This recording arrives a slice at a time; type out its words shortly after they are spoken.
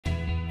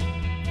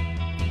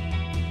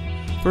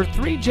For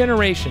 3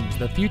 generations,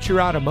 the Future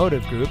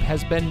Automotive Group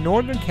has been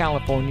Northern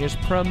California's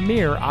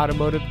premier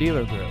automotive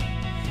dealer group.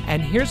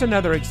 And here's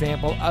another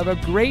example of a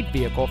great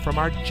vehicle from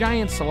our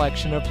giant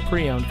selection of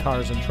pre-owned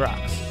cars and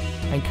trucks.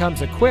 And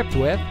comes equipped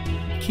with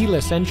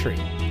keyless entry,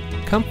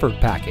 comfort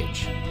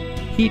package,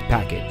 heat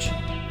package,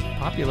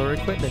 popular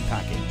equipment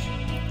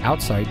package,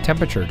 outside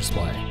temperature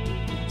display,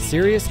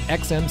 Sirius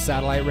XM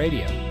satellite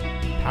radio,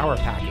 power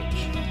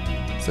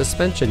package,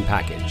 suspension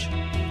package,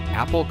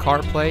 Apple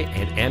CarPlay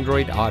and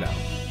Android Auto,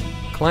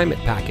 climate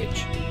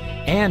package,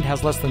 and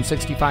has less than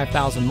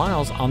 65,000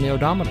 miles on the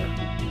odometer.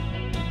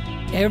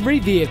 Every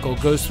vehicle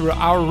goes through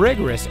our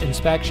rigorous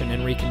inspection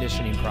and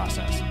reconditioning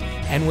process.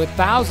 And with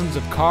thousands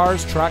of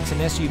cars, trucks,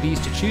 and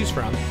SUVs to choose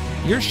from,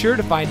 you're sure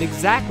to find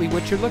exactly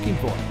what you're looking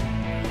for.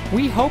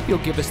 We hope you'll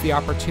give us the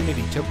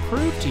opportunity to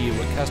prove to you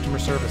what customer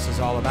service is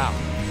all about.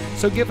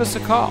 So give us a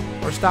call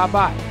or stop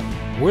by.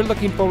 We're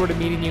looking forward to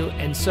meeting you,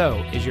 and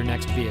so is your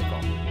next vehicle.